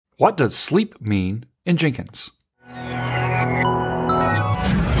What does sleep mean in Jenkins?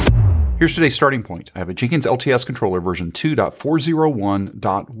 Here's today's starting point. I have a Jenkins LTS controller version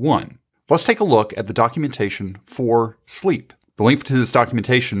 2.401.1. Let's take a look at the documentation for sleep. The link to this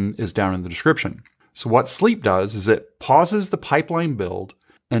documentation is down in the description. So what sleep does is it pauses the pipeline build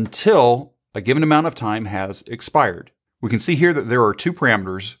until a given amount of time has expired. We can see here that there are two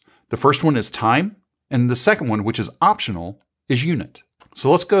parameters. The first one is time, and the second one, which is optional, is unit. So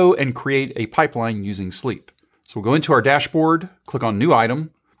let's go and create a pipeline using sleep. So we'll go into our dashboard, click on New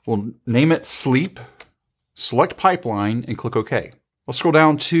Item. We'll name it Sleep, select Pipeline, and click OK. Let's scroll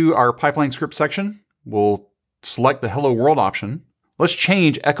down to our pipeline script section. We'll select the Hello World option. Let's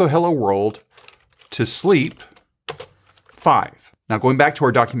change Echo Hello World to Sleep 5. Now going back to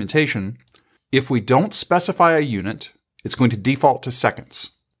our documentation, if we don't specify a unit, it's going to default to seconds.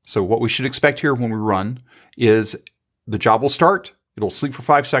 So what we should expect here when we run is the job will start, it'll sleep for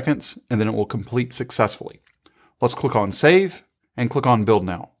 5 seconds, and then it will complete successfully. Let's click on Save and click on Build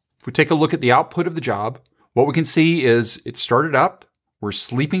Now. If we take a look at the output of the job, what we can see is it started up, we're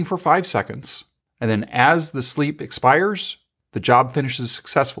sleeping for 5 seconds, and then as the sleep expires, the job finishes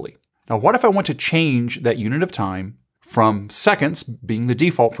successfully. Now, what if I want to change that unit of time from seconds, being the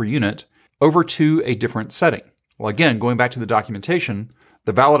default for unit, over to a different setting? Well, again, going back to the documentation,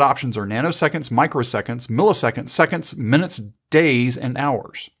 the valid options are nanoseconds, microseconds, milliseconds, seconds, minutes, days, and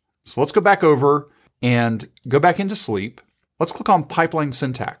hours. So let's go back over and go back into sleep. Let's click on Pipeline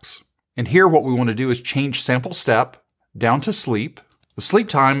Syntax. And here what we want to do is change sample step down to sleep. The sleep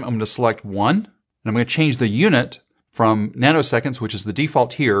time, I'm going to select 1, and I'm going to change the unit from nanoseconds, which is the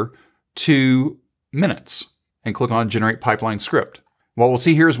default here, to minutes, and click on Generate Pipeline Script. What we'll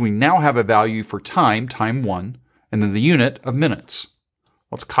see here is we now have a value for time 1, and then the unit of minutes.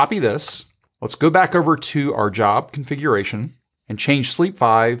 Let's copy this. Let's go back over to our job configuration and change sleep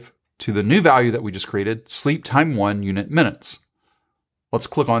 5 to the new value that we just created, sleep time 1 unit minutes. Let's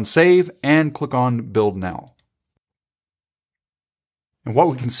click on Save and click on Build Now. And what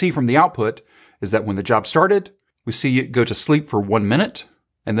we can see from the output is that when the job started, we see it go to sleep for 1 minute,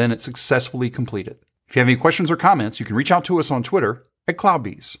 and then it's successfully completed. If you have any questions or comments, you can reach out to us on Twitter at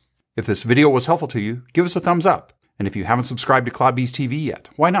CloudBees. If this video was helpful to you, give us a thumbs up. And if you haven't subscribed to CloudBees TV yet,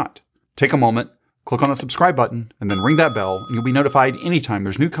 why not? Take a moment, click on the subscribe button, and then ring that bell, and you'll be notified anytime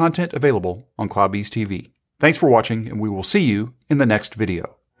there's new content available on CloudBees TV. Thanks for watching, and we will see you in the next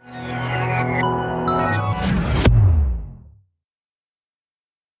video.